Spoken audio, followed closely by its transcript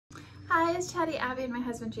Hi, it's Chatty Abby and my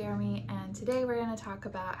husband Jeremy, and today we're going to talk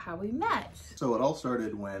about how we met. So it all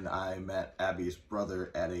started when I met Abby's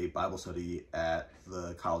brother at a Bible study at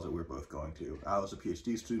the college that we were both going to. I was a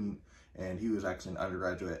PhD student and he was actually an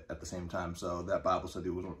undergraduate at the same time, so that Bible study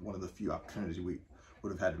was one of the few opportunities we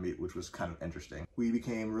would have had to meet, which was kind of interesting. We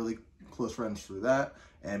became really close friends through that,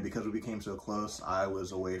 and because we became so close, I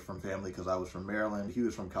was away from family because I was from Maryland, he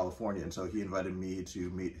was from California, and so he invited me to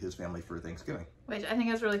meet his family for Thanksgiving. Which I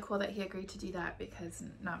think is really cool that he agreed to do that because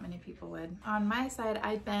not many people would. On my side,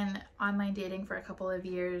 I'd been online dating for a couple of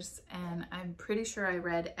years, and I'm pretty sure I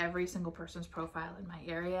read every single person's profile in my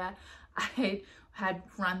area. I had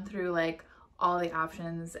run through like all the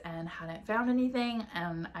options and hadn't found anything,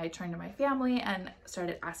 and I turned to my family and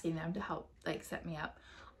started asking them to help like set me up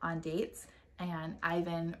on dates. And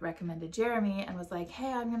Ivan recommended Jeremy and was like,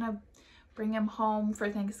 hey, I'm gonna bring him home for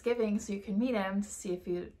Thanksgiving so you can meet him to see if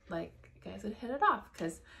you guys would hit it off,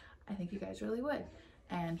 because I think you guys really would.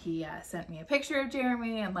 And he sent me a picture of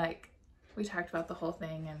Jeremy, and like we talked about the whole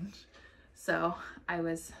thing, and so I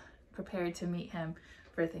was prepared to meet him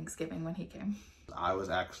for Thanksgiving when he came. I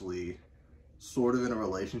was actually sort of in a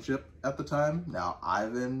relationship at the time. Now,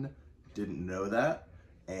 Ivan didn't know that,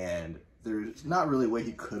 and there's not really a way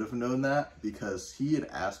he could have known that because he had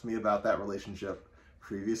asked me about that relationship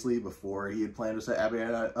previously before he had planned to set Abby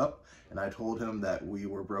and I up, and I told him that we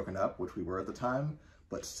were broken up, which we were at the time,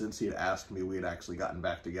 but since he had asked me, we had actually gotten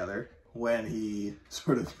back together. When he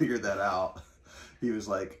sort of figured that out, he was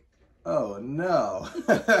like, oh no.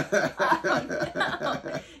 Oh,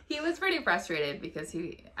 no. He was pretty frustrated because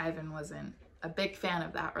Ivan wasn't a big fan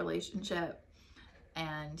of that relationship,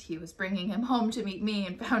 and he was bringing him home to meet me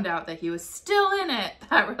and found out that he was still in it,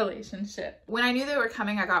 that relationship. When I knew they were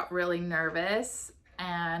coming, I got really nervous,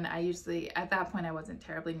 and I usually, at that point, I wasn't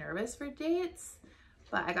terribly nervous for dates,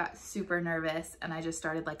 but I got super nervous and I just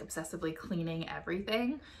started like obsessively cleaning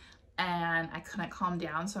everything, and I couldn't calm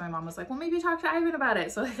down. So my mom was like, well, maybe talk to Ivan about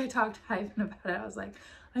it. So like I talked to Ivan about it. I was like,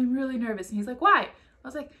 I'm really nervous. And he's like, why? I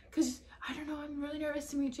was like, because I don't know, I'm really nervous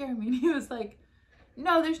to meet Jeremy. And he was like,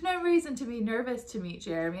 no, there's no reason to be nervous to meet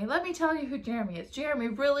Jeremy. Let me tell you who Jeremy is. Jeremy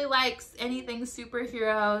really likes anything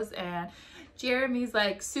superheroes, and Jeremy's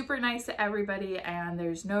like super nice to everybody, and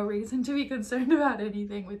there's no reason to be concerned about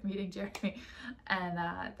anything with meeting Jeremy. And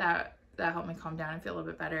that helped me calm down and feel a little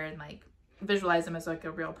bit better and like visualize him as like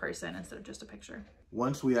a real person instead of just a picture.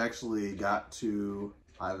 Once we actually got to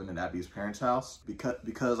Ivan and Abby's parents' house,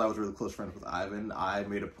 because I was really close friends with Ivan, I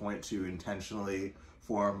made a point to intentionally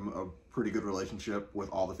form a pretty good relationship with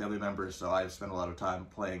all the family members. So I spent a lot of time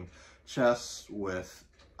playing chess with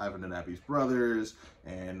Ivan and Abby's brothers,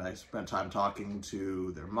 and I spent time talking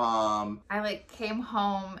to their mom. I like came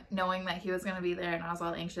home knowing that he was going to be there, and I was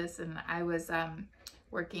all anxious, and I was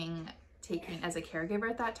taking as a caregiver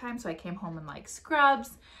at that time. So I came home in like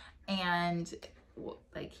scrubs, and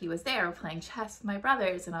like he was there playing chess with my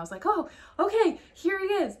brothers, and I was like, oh, okay, here he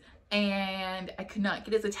is. And I could not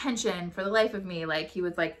get his attention for the life of me. Like he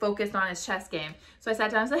was like focused on his chess game. So I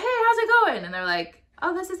sat down and said, hey, how's it going? And they're like,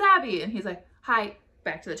 oh, this is Abby. And he's like, hi,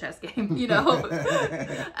 back to the chess game, you know?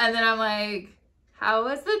 And then I'm like, how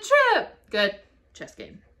was the trip? Good, chess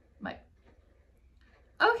game. I'm like,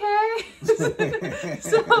 okay.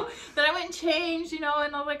 So then I went and changed, you know,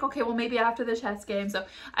 and I was like, okay, well, maybe after the chess game. So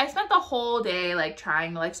I spent the whole day like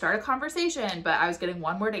trying to like start a conversation, but I was getting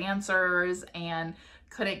one-word answers and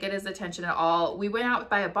couldn't get his attention at all. We went out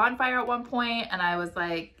by a bonfire at one point, and I was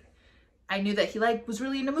like, I knew that he like was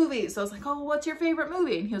really into movies. So I was like, oh, what's your favorite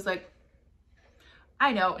movie? And he was like,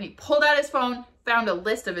 I know. And he pulled out his phone, found a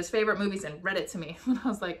list of his favorite movies, and read it to me. And I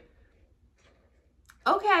was like,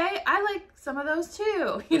 okay, I like some of those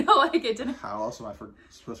too. You know, like it didn't. How else am I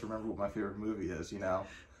supposed to remember what my favorite movie is, you know?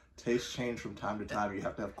 Tastes change from time to time. You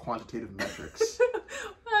have to have quantitative metrics.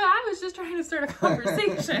 I was just trying to start a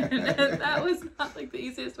conversation, and that was not like the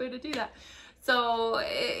easiest way to do that. So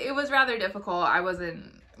it was rather difficult. I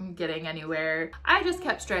wasn't getting anywhere. I just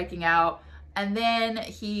kept striking out. And then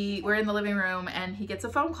we're in the living room, and he gets a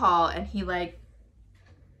phone call, and he like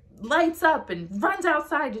lights up and runs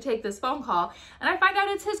outside to take this phone call. And I find out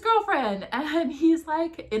it's his girlfriend, and he's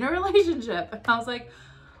like in a relationship. And I was like,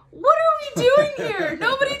 what are we doing here?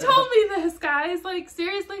 Nobody told me this, guys. Like,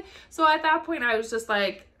 seriously? So at that point, I was just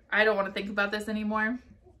like, I don't want to think about this anymore.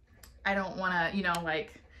 I don't want to, you know,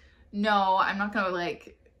 like, no, I'm not going to,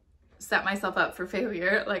 like, set myself up for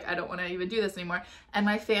failure. Like, I don't want to even do this anymore. And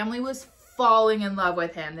my family was falling in love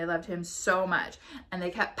with him. They loved him so much. And they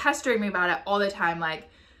kept pestering me about it all the time. Like,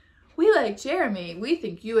 we like Jeremy. We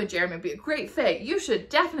think you and Jeremy would be a great fit. You should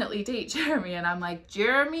definitely date Jeremy. And I'm like,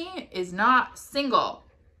 Jeremy is not single.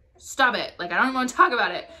 stop it. Like, I don't even want to talk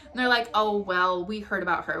about it. And they're like, oh, well, we heard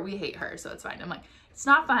about her. We hate her, so it's fine. I'm like, it's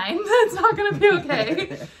not fine. It's not going to be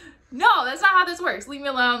okay. No, that's not how this works. Leave me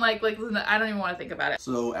alone. Like, listen, I don't even want to think about it.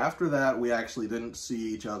 So after that, we actually didn't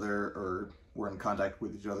see each other or were in contact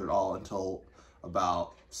with each other at all until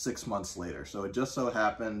about 6 months later. So it just so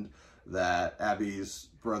happened that Abby's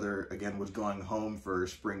brother, again, was going home for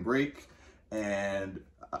spring break, and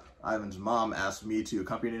Ivan's mom asked me to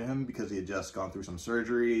accompany him because he had just gone through some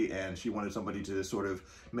surgery, and she wanted somebody to sort of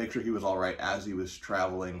make sure he was all right as he was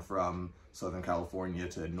traveling from Southern California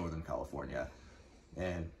to Northern California.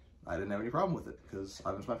 And I didn't have any problem with it because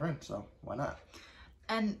Ivan's my friend, so why not?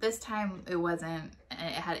 And this time it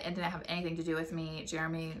didn't have anything to do with me.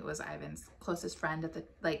 Jeremy was Ivan's closest friend at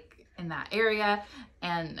in that area,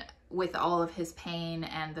 and with all of his pain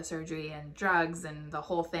and the surgery and drugs and the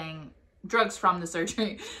whole thing, drugs from the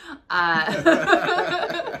surgery,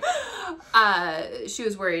 she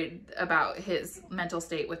was worried about his mental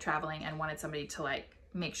state with traveling and wanted somebody to like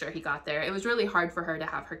make sure he got there. It was really hard for her to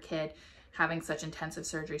have her kid having such intensive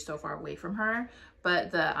surgery so far away from her,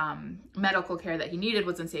 but the medical care that he needed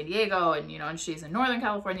was in San Diego, and and she's in Northern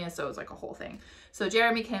California, so it was like a whole thing. So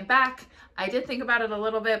Jeremy came back. I did think about it a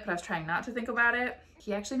little bit, but I was trying not to think about it.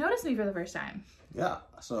 He actually noticed me for the first time. Yeah,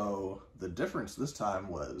 so the difference this time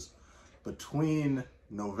was between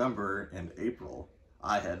November and April,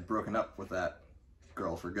 I had broken up with that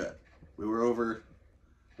girl for good. We were over.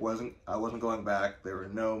 I wasn't going back. There were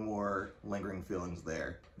no more lingering feelings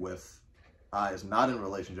there. With Eyes not in a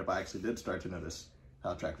relationship, I actually did start to notice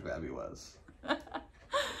how attractive Abby was.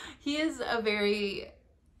 He is a very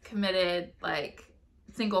committed, like,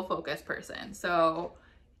 single focused person. So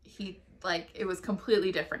it was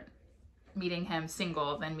completely different meeting him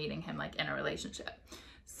single than meeting him like in a relationship.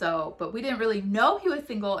 So, but we didn't really know he was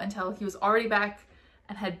single until he was already back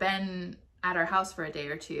and had been at our house for a day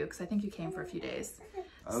or two, because I think you came for a few days.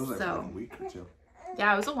 I was there for like a week or two.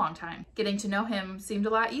 Yeah, it was a long time. Getting to know him seemed a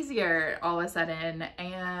lot easier all of a sudden,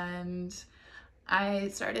 and I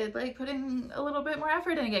started like putting a little bit more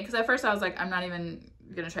effort in again, because at first I was like, I'm not even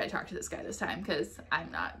gonna try to talk to this guy this time because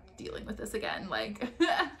I'm not dealing with this again. Like,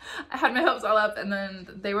 I had my hopes all up and then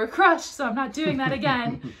they were crushed, so I'm not doing that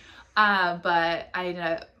again. But I ended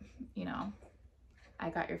up, I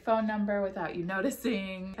got your phone number without you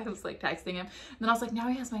noticing. I was like texting him, and then I was like, now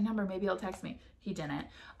he has my number, maybe he'll text me. He didn't.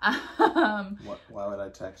 Why would I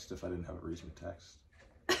text if I didn't have a reason to text?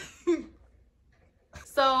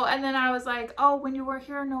 So, and then I was like, oh, when you were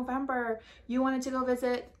here in November, you wanted to go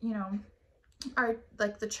visit,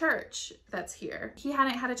 the church that's here. He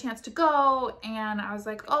hadn't had a chance to go, and I was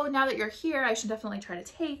like, oh, now that you're here, I should definitely try to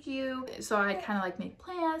take you. So I kind of like made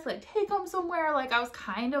plans, like take him somewhere. Like I was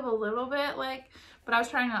kind of a little bit like, but I was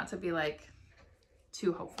trying not to be like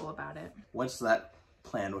too hopeful about it. Once that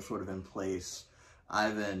plan was sort of in place,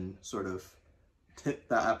 Ivan sort of took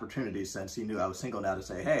that opportunity, since he knew I was single now, to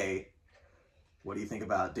say, hey, what do you think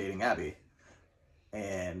about dating Abby?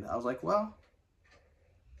 And I was like, well,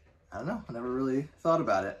 I don't know. I never really thought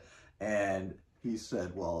about it. And he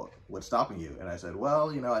said, well, what's stopping you? And I said, well,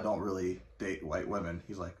 I don't really date white women.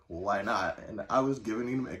 He's like, well, why not? And I was giving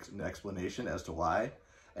him an explanation as to why.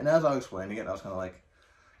 And as I was explaining it, I was kind of like,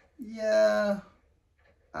 yeah,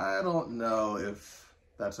 I don't know if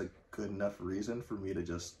that's a good enough reason for me to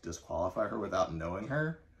just disqualify her without knowing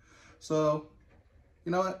her. So,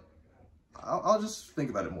 you know what? I'll just think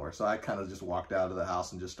about it more. So I kind of just walked out of the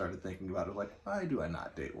house and just started thinking about it. Like, why do I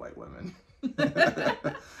not date white women?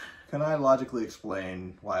 Can I logically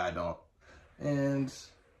explain why I don't? And,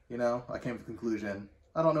 I came to the conclusion,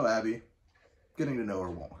 I don't know Abby. Getting to know her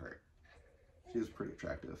won't hurt. She was pretty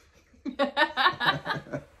attractive.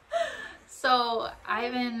 So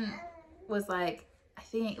Ivan was like, I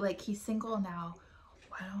think like he's single now.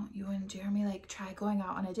 Why don't you and Jeremy like try going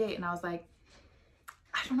out on a date? And I was like,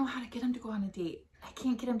 I don't know how to get him to go on a date. I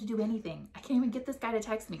can't get him to do anything. I can't even get this guy to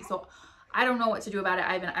text me. So I don't know what to do about it,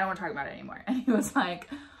 Ivan. I don't want to talk about it anymore. And he was like,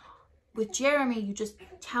 with Jeremy, you just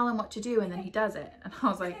tell him what to do and then he does it. And I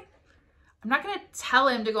was like, I'm not going to tell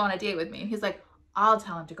him to go on a date with me. And he's like, I'll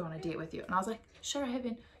tell him to go on a date with you. And I was like, sure,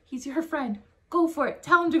 Ivan, he's your friend. Go for it.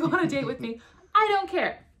 Tell him to go on a date with me. I don't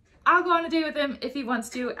care. I'll go on a date with him if he wants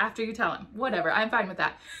to after you tell him. Whatever. I'm fine with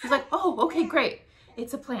that. He's like, oh, okay, great.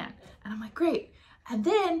 It's a plan. And I'm like, great. And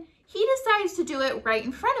then he decides to do it right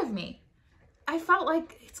in front of me. I felt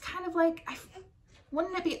like it's kind of like,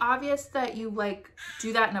 wouldn't it be obvious that you like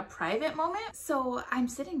do that in a private moment? So I'm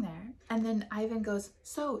sitting there and then Ivan goes,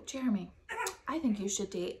 so Jeremy, I think you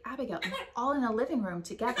should date Abigail, and all in a living room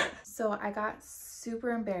together. So I got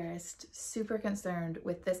super embarrassed, super concerned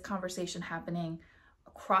with this conversation happening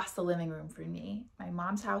across the living room from me. My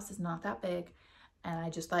mom's house is not that big, and I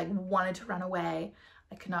just like wanted to run away.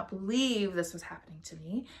 I could not believe this was happening to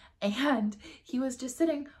me. And he was just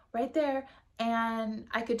sitting right there, and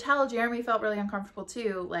I could tell Jeremy felt really uncomfortable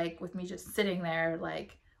too, like with me just sitting there,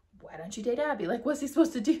 like, why don't you date Abby? Like, what's he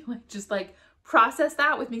supposed to do? Like, just like process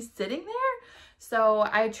that with me sitting there. So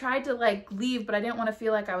I tried to like leave, but I didn't want to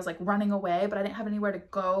feel like I was like running away, but I didn't have anywhere to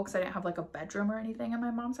go because I didn't have like a bedroom or anything in my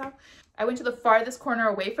mom's house. I went to the farthest corner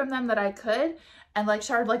away from them that I could and like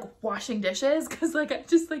started like washing dishes because like I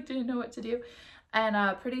just like didn't know what to do.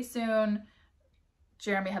 And pretty soon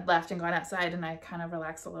Jeremy had left and gone outside, and I kind of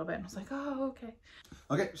relaxed a little bit and was like, oh, okay.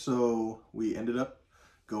 Okay, so we ended up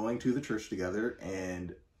going to the church together,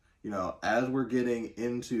 and you know, as we're getting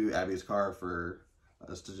into Abby's car for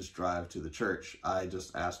us to just drive to the church, I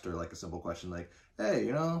just asked her like a simple question like, hey,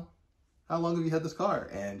 you know, how long have you had this car?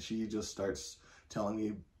 And she just starts telling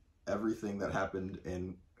me everything that happened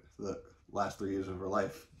in the last 3 years of her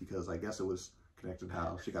life, because I guess it was connected to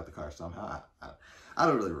how she got the car somehow. I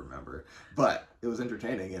don't really remember, but it was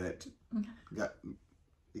entertaining, and it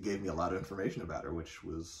gave me a lot of information about her, which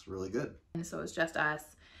was really good. And so it was just us,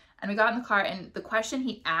 and we got in the car, and the question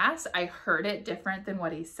he asked, I heard it different than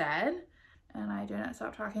what he said. And I didn't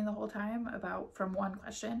stop talking the whole time from one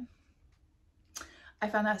question. I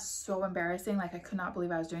found that so embarrassing. Like, I could not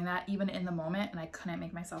believe I was doing that even in the moment, and I couldn't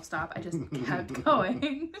make myself stop. I just kept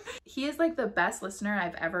going. He is like the best listener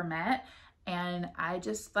I've ever met. And I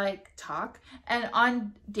just like talk. And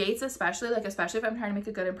on dates, especially if I'm trying to make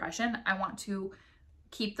a good impression, I want to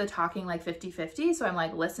keep the talking like 50-50. So I'm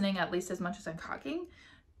like listening at least as much as I'm talking.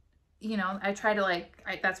 You know, I try to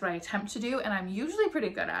that's what I attempt to do, and I'm usually pretty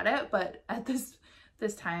good at it. But at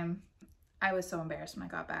this time, I was so embarrassed when I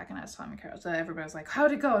got back, and I was telling Carol, so everybody was like,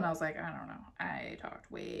 how'd it go? And I was like, I don't know. I talked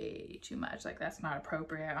way too much. Like, that's not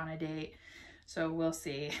appropriate on a date. So we'll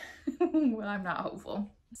see. Well, I'm not hopeful.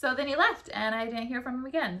 So then he left, and I didn't hear from him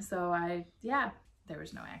again. So there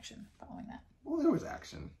was no action following that. Well, there was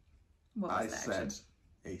action. What was the action? I sent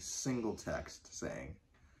a single text saying,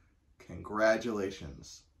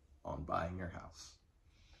 congratulations on buying your house.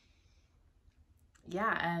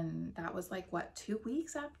 Yeah, and that was like, what, 2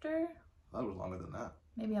 weeks after? That was longer than that.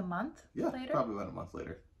 Maybe a month later? Yeah, probably about a month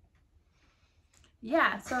later.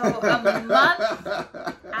 Yeah, so a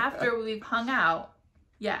month after we've hung out,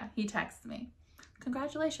 yeah, he texted me,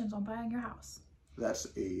 congratulations on buying your house. That's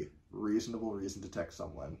a reasonable reason to text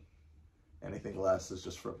someone. Anything less is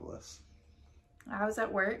just frivolous. I was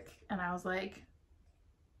at work, and I was like,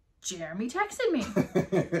 Jeremy texted me.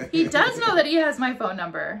 He does know that he has my phone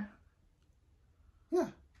number. Yeah.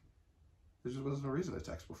 There just wasn't a reason to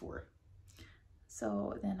text before.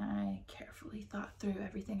 So then I carefully thought through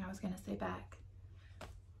everything I was going to say back,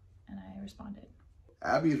 and I responded.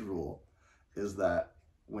 Abby's rule is that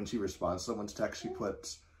when she responds to someone's text, she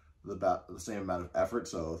puts about the same amount of effort,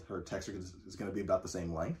 so her text is going to be about the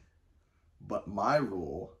same length. But my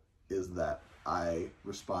rule is that I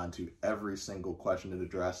respond to every single question and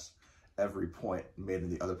address every point made in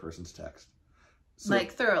the other person's text. So,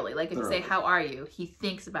 like thoroughly. Like if you say, how are you? He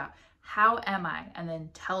thinks about, how am I? And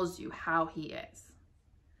then tells you how he is.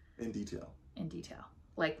 In detail. In detail.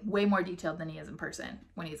 Like way more detailed than he is in person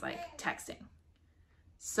when he's like texting.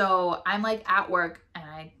 So I'm like at work, and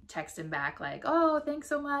I text him back like, oh, thanks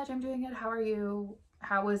so much. I'm doing it. How are you?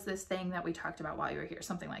 How was this thing that we talked about while you were here?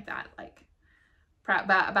 Something like that. Like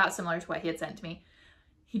about similar to what he had sent to me.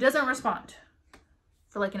 He doesn't respond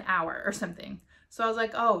for like an hour or something. So I was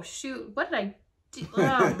like, oh shoot, what did I do?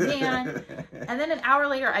 Oh man. And then an hour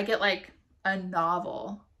later I get like a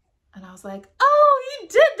novel, and I was like, oh, he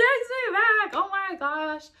did text me back. Oh my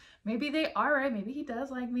gosh. Maybe they are right. Maybe he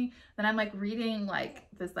does like me. Then I'm like reading like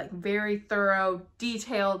this like very thorough,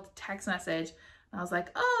 detailed text message. And I was like,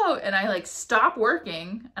 oh, and I like stop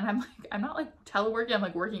working, and I'm like, I'm not like teleworking, I'm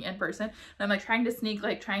like working in person. And I'm like trying to sneak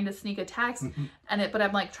a text but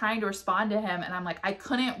I'm like trying to respond to him, and I'm like, I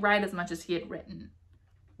couldn't write as much as he had written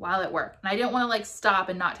while at work. And I didn't want to like stop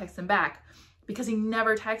and not text him back because he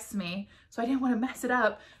never texts me. So I didn't want to mess it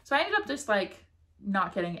up. So I ended up just like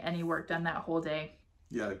not getting any work done that whole day.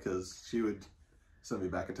 Yeah, because she would send me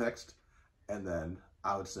back a text, and then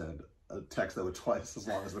I would send a text that was twice as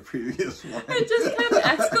long as the previous one. It just kept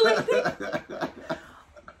escalating.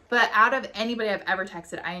 But out of anybody I've ever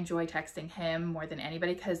texted, I enjoy texting him more than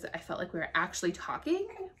anybody because I felt like we were actually talking.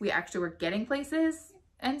 We actually were getting places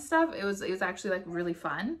and stuff. It was actually like really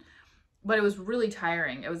fun, but it was really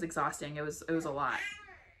tiring. It was exhausting. It was a lot.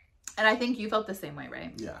 And I think you felt the same way,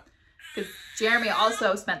 right? Yeah. Because Jeremy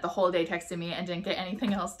also spent the whole day texting me and didn't get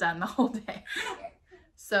anything else done the whole day.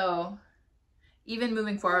 So even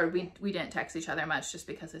moving forward, we didn't text each other much just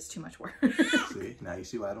because it's too much work. See, now you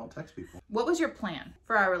see why I don't text people. What was your plan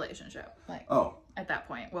for our relationship? Like, oh, at that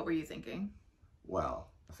point, what were you thinking? Well,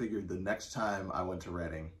 I figured the next time I went to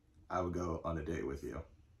Reading, I would go on a date with you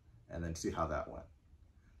and then see how that went.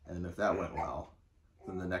 And if that went well,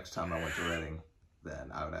 then the next time I went to Reading, then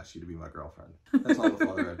I would ask you to be my girlfriend. That's all the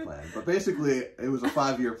father had planned. But basically, it was a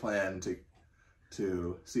 5-year plan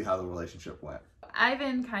to see how the relationship went.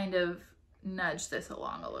 Ivan kind of nudged this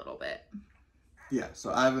along a little bit. Yeah,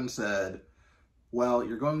 so Ivan said, well,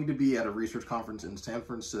 you're going to be at a research conference in San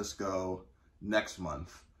Francisco next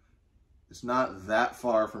month. It's not that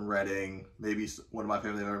far from Reading. Maybe one of my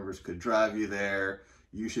family members could drive you there.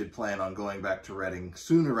 You should plan on going back to Reading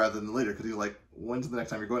sooner rather than later. Because he's like, when's the next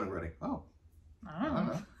time you're going to Reading? Oh, I don't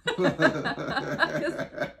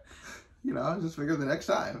know. You know, I just figured the next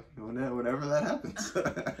time, whenever that happens.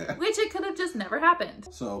 Which it could have just never happened.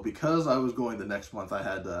 So because I was going the next month, I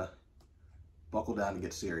had to buckle down and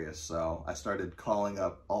get serious. So I started calling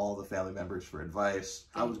up all the family members for advice.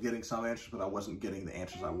 I was getting some answers, but I wasn't getting the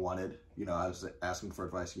answers I wanted. You know, I was asking for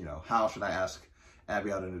advice, you know, how should I ask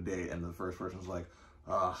Abby out on a date? And the first person was like,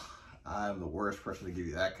 oh, I'm the worst person to give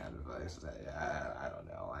you that kind of advice. I don't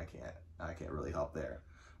know. I can't really help there.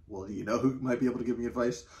 Well, do you know who might be able to give me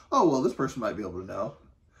advice? Oh, well, this person might be able to know.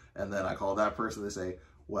 And then I call that person, they say,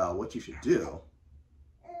 well, what you should do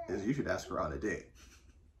is you should ask her on a date.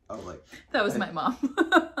 I was like, that was my mom.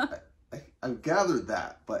 I gathered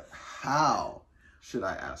that, but how should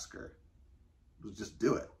I ask her? Just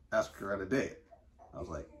do it. Ask her on a date. I was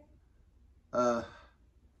like, I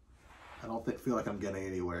don't feel like I'm getting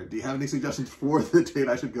anywhere. Do you have any suggestions for the date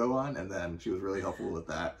I should go on? And then she was really helpful with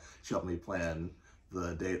that. She helped me plan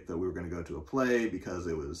the date that we were going to go to a play, because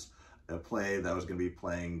it was a play that was going to be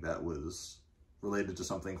playing that was related to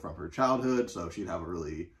something from her childhood. So she'd have a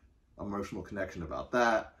really emotional connection about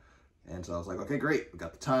that. And so I was like, okay, great. We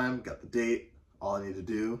got the time, got the date. All I need to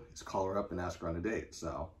do is call her up and ask her on a date.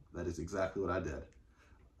 So that is exactly what I did.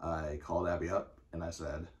 I called Abby up and I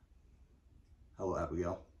said, hello,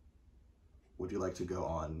 Abigail. Would you like to go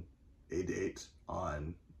on a date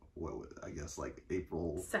on, I guess like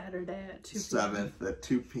Saturday at 2 7th at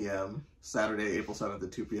 2 p.m. Saturday, April 7th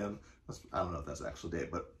at 2 p.m. I don't know if that's the actual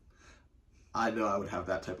date, but I know I would have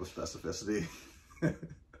that type of specificity.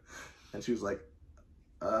 And she was like,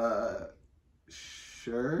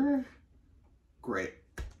 sure. Great.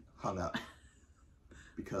 Hung up.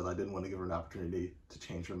 Because I didn't want to give her an opportunity to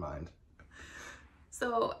change her mind.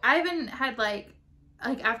 So Ivan had like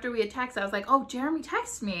after we had texted, I was like, oh, Jeremy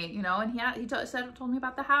texted me, you know, and he told me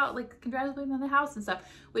about the house, like congratulating me on the house and stuff,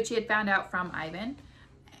 which he had found out from Ivan.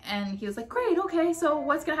 And he was like, great, okay, so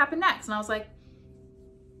what's gonna happen next? And I was like,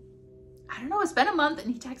 I don't know, it's been a month.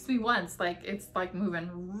 And he texted me once, like, it's like moving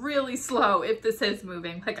really slow, if this is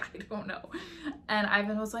moving, like, I don't know. And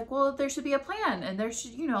Ivan was like, well, there should be a plan, and there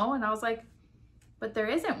should, you know, and I was like, but there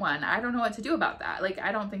isn't one. I don't know what to do about that. Like,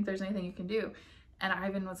 I don't think there's anything you can do. And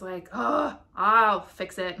Ivan was like, oh, I'll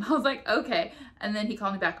fix it. And I was like, okay. And then he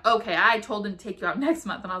called me back, okay, I told him to take you out next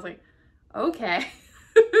month. And I was like, okay.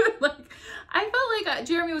 Like, I felt like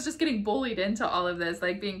Jeremy was just getting bullied into all of this,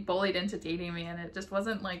 like being bullied into dating me. And it just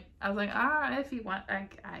wasn't like, I was like, if you want, I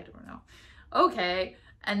don't know. Okay.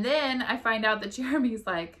 And then I find out that Jeremy's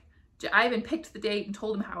like, Ivan picked the date and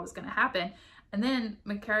told him how it was going to happen. And then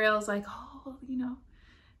Macariel's like, oh, you know,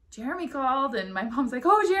 Jeremy called, and my mom's like,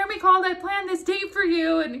 oh, Jeremy called, I planned this date for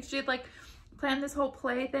you. And she had like planned this whole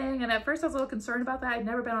play thing. And at first I was a little concerned about that. I'd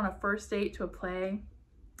never been on a first date to a play.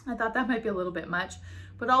 I thought that might be a little bit much,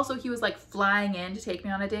 but also he was like flying in to take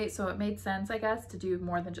me on a date. So it made sense, I guess, to do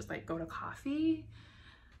more than just like go to coffee.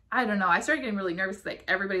 I don't know. I started getting really nervous. Like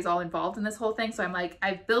everybody's all involved in this whole thing. So I'm like,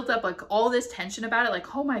 I've built up like all this tension about it.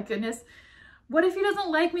 Like, oh my goodness, what if he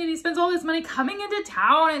doesn't like me and he spends all this money coming into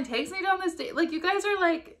town and takes me down this date? Like, you guys are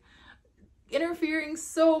like interfering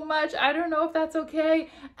so much. I don't know if that's okay.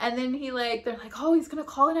 And then they're like, oh, he's gonna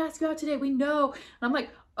call and ask you out today, we know. And I'm like,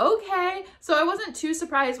 okay. So I wasn't too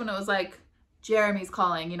surprised when it was like, Jeremy's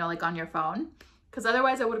calling, you know, like on your phone, because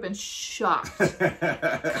otherwise I would have been shocked,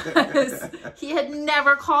 because he had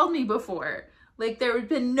never called me before. Like, there had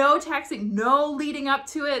been no texting, no leading up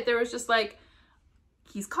to it. There was just like,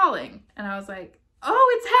 he's calling. And I was like,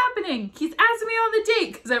 oh, it's happening. He's asking me on the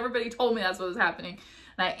date, because everybody told me that's what was happening.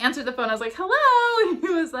 And I answered the phone. I was like, hello. And he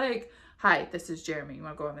was like, hi, this is Jeremy. You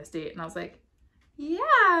want to go on this date? And I was like,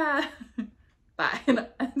 yeah. Bye. And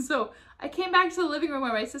so I came back to the living room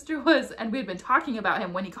where my sister was, and we had been talking about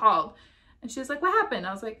him when he called. And she was like, what happened?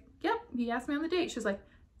 I was like, yep, he asked me on the date. She was like,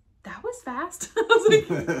 that was fast. I was like,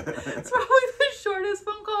 it's probably the shortest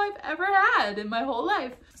phone call I've ever had in my whole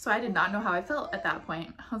life. So I did not know how I felt at that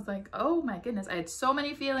point. I was like, oh my goodness. I had so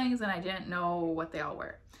many feelings and I didn't know what they all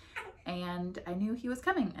were. And I knew he was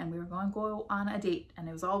coming and we were going to go on a date, and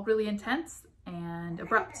it was all really intense and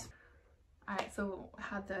abrupt. All right, so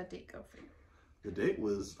how'd the date go for you? The date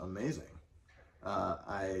was amazing.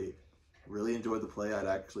 I really enjoyed the play. I'd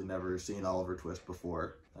actually never seen Oliver Twist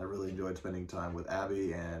before. I really enjoyed spending time with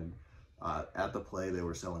Abby, and at the play they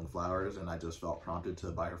were selling flowers, and I just felt prompted to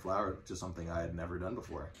buy her flowers, which is something I had never done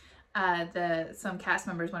before. Some cast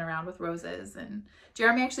members went around with roses, and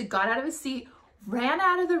Jeremy actually got out of his seat, ran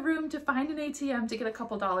out of the room to find an ATM to get a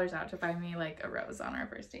couple dollars out to buy me like a rose on our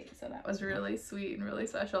first date. So that was really sweet and really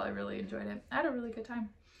special. I really enjoyed it. I had a really good time.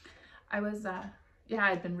 I was, yeah,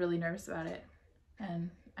 I'd been really nervous about it, and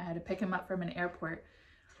I had to pick him up from an airport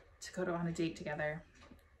to go on a date together.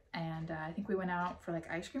 And I think we went out for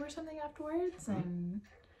like ice cream or something afterwards, and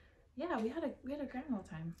yeah, we had a grand old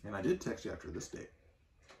time. And I did text you after this date.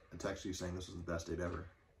 I texted you saying this was the best date ever.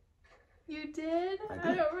 You did? I did.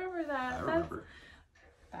 I don't remember that. I remember.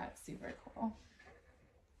 That's super cool.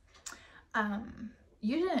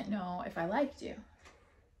 You didn't know if I liked you.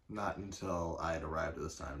 Not until I had arrived at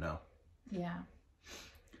this time, no. Yeah.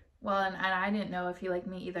 Well, and I didn't know if he liked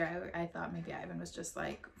me either. I thought maybe Ivan was just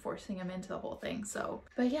like forcing him into the whole thing. So,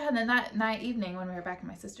 but yeah, and then that evening when we were back at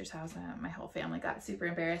my sister's house, my whole family got super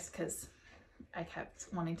embarrassed because I kept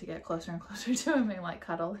wanting to get closer and closer to him and like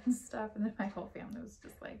cuddle and stuff. And then my whole family was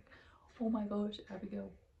just like, oh my gosh,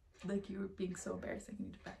 Abigail, like you were being so embarrassing, you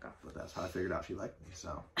need to back off. But that's how I figured out she liked me,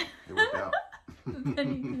 so it worked out.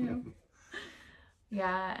 Then you knew.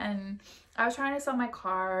 Yeah, and I was trying to sell my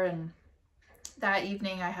car, and that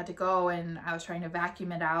evening I had to go and I was trying to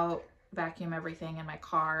vacuum it out, vacuum everything in my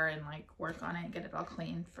car and like work on it, get it all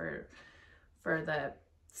clean for the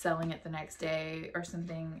selling it the next day or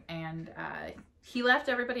something. And he left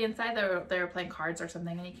everybody inside. They were playing cards or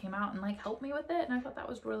something, and he came out and like helped me with it, and I thought that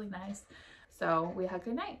was really nice. So we hugged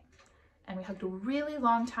goodnight, and we hugged a really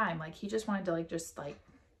long time. Like he just wanted to like just like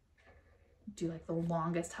do like the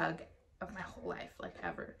longest hug of my whole life, like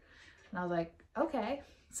ever. And I was like, okay.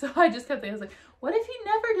 So I just kept thinking, I was like, what if he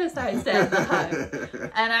never decides to end the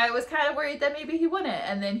hug? And I was kind of worried that maybe he wouldn't,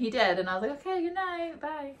 and then he did, and I was like, okay, good night,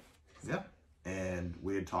 bye. Yeah, and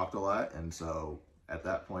we had talked a lot, and so at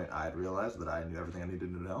that point I had realized that I knew everything I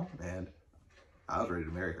needed to know, and I was ready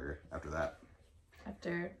to marry her after that.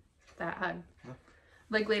 After that hug. Yeah.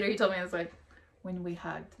 Like later he told me, I was like, when we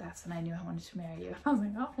hugged, that's when I knew I wanted to marry you. I was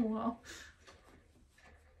like, oh, well.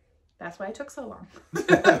 That's why it took so long.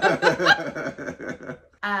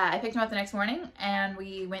 I picked him up the next morning and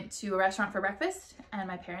we went to a restaurant for breakfast, and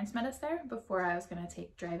my parents met us there before I was going to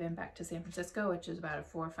drive in back to San Francisco, which is about a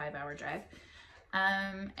 4 or 5 hour drive.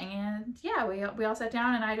 And yeah, we all sat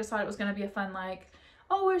down, and I just thought it was going to be a fun, like,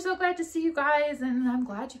 oh, we're so glad to see you guys, and I'm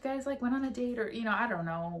glad you guys like went on a date, or, you know, I don't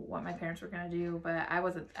know what my parents were going to do, but I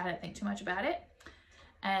didn't think too much about it.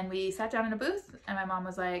 And we sat down in a booth, and my mom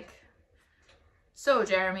was like, so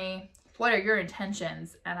Jeremy, what are your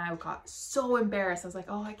intentions? And I got so embarrassed. I was like,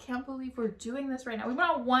 oh, I can't believe we're doing this right now. We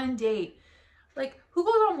went on one date. Like, who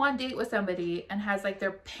goes on one date with somebody and has like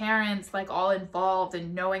their parents like all involved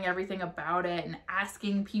and knowing everything about it and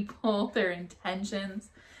asking people their intentions?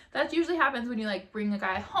 That usually happens when you like bring a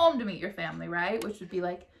guy home to meet your family, right? Which would be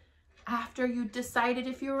like after you decided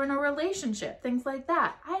if you were in a relationship, things like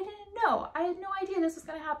that. I didn't know. I had no idea this was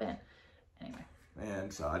gonna happen. Anyway.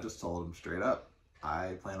 And so I just told him straight up,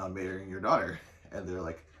 I plan on marrying your daughter. And they're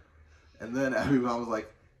like, and then Abby mom was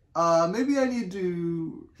like, maybe I need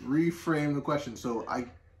to reframe the question. So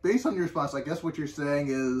based on your response, I guess what you're saying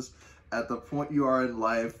is at the point you are in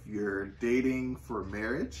life, you're dating for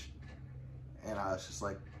marriage. And I was just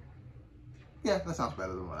like, yeah, that sounds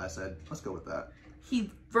better than what I said. Let's go with that.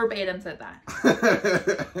 He verbatim said that.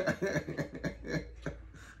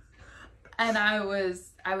 And I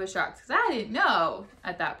was shocked because I didn't know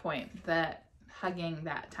at that point that hugging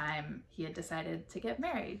that time he had decided to get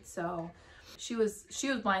married. So she was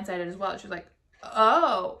blindsided as well. She was like,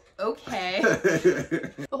 oh, okay.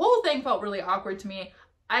 The whole thing felt really awkward to me.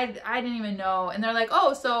 I didn't even know. And they're like,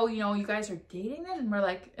 oh, so, you know, you guys are dating then? And we're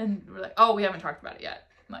like, oh, we haven't talked about it yet.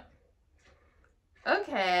 I'm like,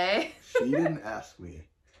 okay. She didn't ask me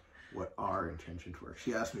what our intentions were.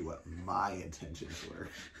 She asked me what my intentions were.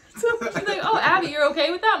 So she's like, oh, Abby, you're okay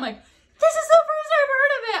with that? I'm like, this is the first I've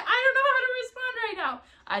heard of it. I don't know how to respond right now.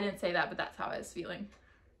 I didn't say that, but that's how I was feeling.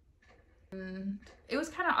 And it was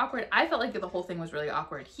kind of awkward. I felt like the whole thing was really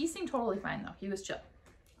awkward. He seemed totally fine though. He was chill.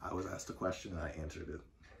 I was asked a question and I answered it.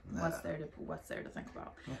 What's there to think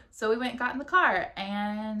about? Yeah. So we went and got in the car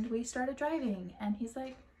and we started driving, and he's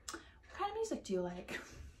like, what kind of music do you like?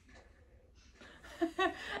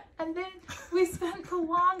 And then we spent the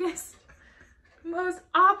longest, most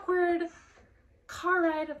awkward car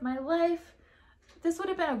ride of my life. This would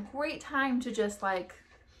have been a great time to just like,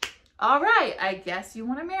 all right, I guess you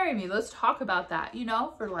want to marry me. Let's talk about that, you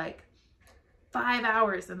know, for like 5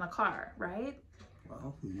 hours in the car, right?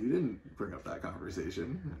 Well, you didn't bring up that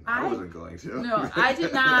conversation. I wasn't going to. No, I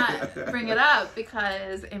did not bring it up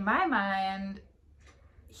because in my mind,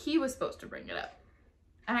 he was supposed to bring it up.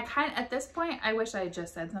 And at this point, I wish I had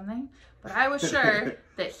just said something, but I was sure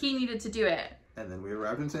that he needed to do it. And then we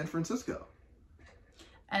arrived in San Francisco.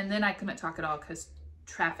 And then I couldn't talk at all because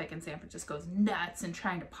traffic in San Francisco is nuts, and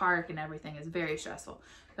trying to park and everything is very stressful.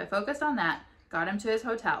 So I focused on that, got him to his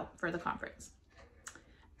hotel for the conference.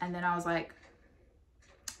 And then I was like,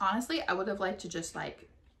 honestly, I would have liked to just like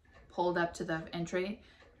pulled up to the entry,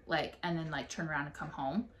 like, and then like turn around and come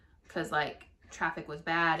home, because like traffic was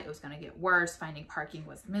bad. It was going to get worse. Finding parking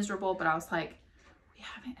was miserable. But I was like, we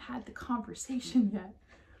haven't had the conversation yet.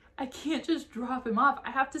 I can't just drop him off.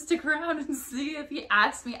 I have to stick around and see if he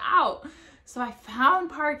asks me out. So I found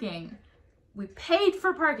parking. We paid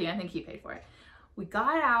for parking. I think he paid for it. We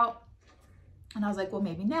got out and I was like, well,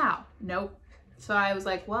 maybe now. Nope. So I was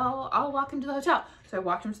like, well, I'll walk him to the hotel. So I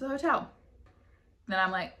walked him to the hotel. Then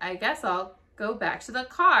I'm like, I guess I'll go back to the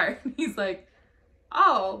car. He's like,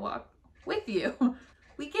 I'll walk with you.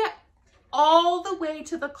 We get all the way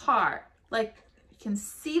to the car. Like, you can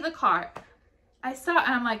see the car. I saw,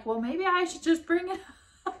 and I'm like, well, maybe I should just bring it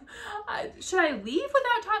up. Should I leave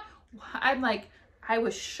without time? I'm like, I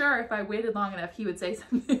was sure if I waited long enough, he would say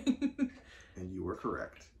something. And you were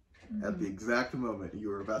correct. At the exact moment you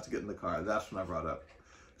were about to get in the car, that's when I brought up,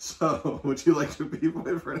 so would you like to be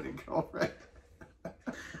boyfriend and girlfriend?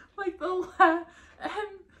 Like and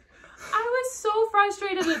I was so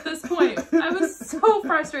frustrated at this point. I was so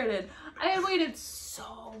frustrated. I had waited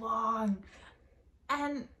so long.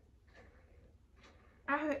 And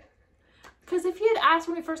because if he had asked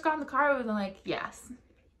when we first got in the car, I would have been like, yes,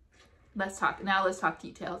 let's talk. Now let's talk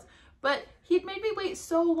details. But he'd made me wait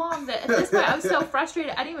so long that at this point I was so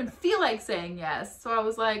frustrated. I didn't even feel like saying yes. So I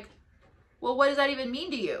was like, well, what does that even mean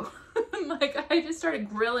to you? Like, I just started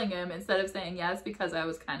grilling him instead of saying yes because I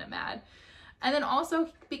was kind of mad. And then also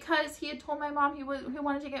because he had told my mom he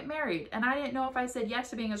wanted to get married. And I didn't know if I said yes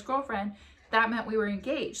to being his girlfriend, that meant we were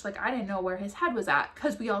engaged. Like, I didn't know where his head was at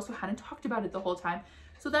because we also hadn't talked about it the whole time.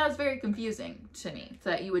 So that was very confusing to me,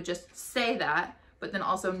 that you would just say that, but then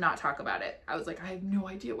also not talk about it. I was like, I have no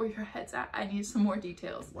idea where your head's at. I need some more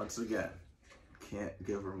details. Once again, can't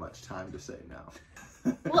give her much time to say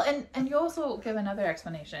no. Well, and you also give another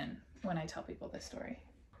explanation when I tell people this story.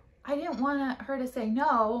 I didn't want her to say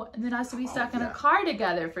no, and then us to be stuck in a car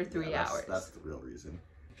together for 3 hours. That's the real reason.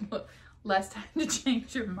 Less time to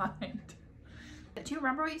change your mind. Do you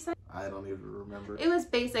remember what you said? I don't even remember. It was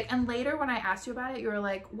basic. And later when I asked you about it, you were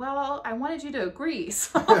like, well, I wanted you to agree.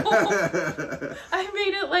 So I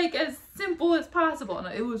made it like as simple as possible.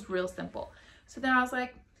 And it was real simple. So then I was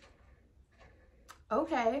like,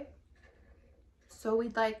 okay. So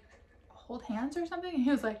we'd like hold hands or something? And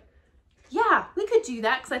he was like, yeah, we could do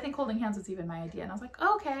that. Because I think holding hands was even my idea. And I was like,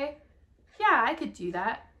 okay, yeah, I could do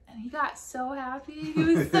that. And he got so happy. He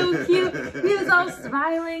was so cute. He was all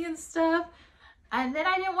smiling and stuff. And then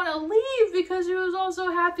I didn't want to leave because he was all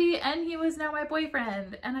so happy and he was now my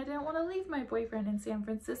boyfriend. And I didn't want to leave my boyfriend in San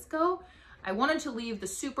Francisco. I wanted to leave the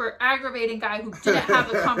super aggravating guy who didn't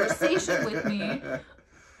have a conversation with me.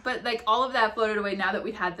 But like all of that floated away now that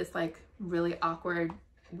we had this like really awkward,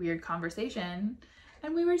 weird conversation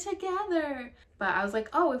and we were together. But I was like,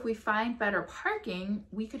 oh, if we find better parking,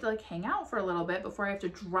 we could like hang out for a little bit before I have to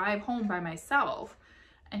drive home by myself.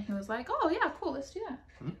 And he was like, oh yeah, cool, let's do that.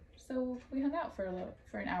 Mm-hmm. So we hung out for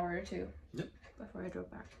an hour or two. Yep. Before I drove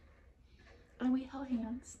back. And we held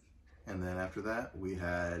hands. And then after that, we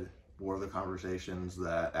had more of the conversations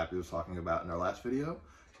that Appy was talking about in our last video.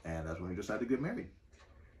 And that's when we decided to get married.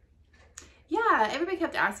 Yeah, everybody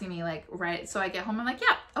kept asking me like, right, so I get home, I'm like,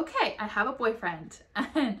 yeah, okay, I have a boyfriend.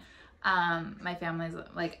 And my family's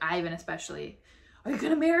like, Ivan especially, are you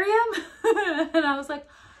gonna marry him? And I was like,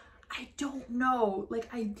 I don't know. Like,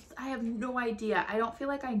 I have no idea. I don't feel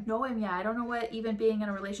like I know him yet. I don't know what even being in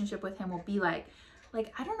a relationship with him will be like.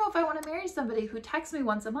 Like, I don't know if I want to marry somebody who texts me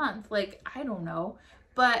once a month. Like, I don't know.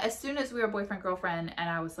 But as soon as we were boyfriend, girlfriend, and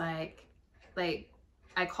I was like,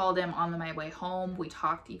 I called him on my way home. We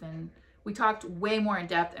talked way more in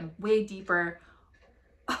depth and way deeper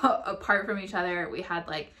apart from each other. We had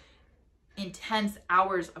like intense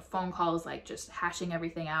hours of phone calls, like just hashing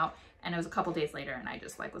everything out. And it was a couple days later and I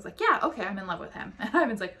just like was like, yeah, okay, I'm in love with him. And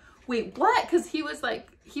Ivan's like, wait, what? Because he was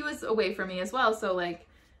away from me as well. So like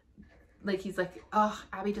he's like, oh,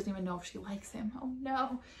 Abby doesn't even know if she likes him. Oh no.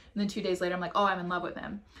 And then 2 days later, I'm like, oh, I'm in love with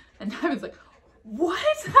him. And Ivan's like, what?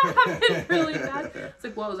 That happened really fast. It's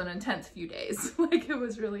like, well, it was an intense few days. Like it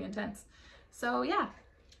was really intense. So yeah,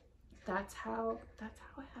 that's how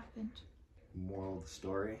it happened. Moral of the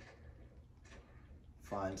story: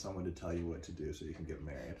 find someone to tell you what to do so you can get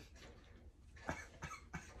married.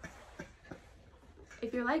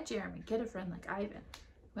 If you're like Jeremy, get a friend like Ivan,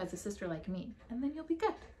 who has a sister like me, and then you'll be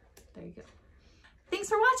good. There you go. Thanks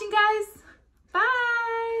for watching, guys.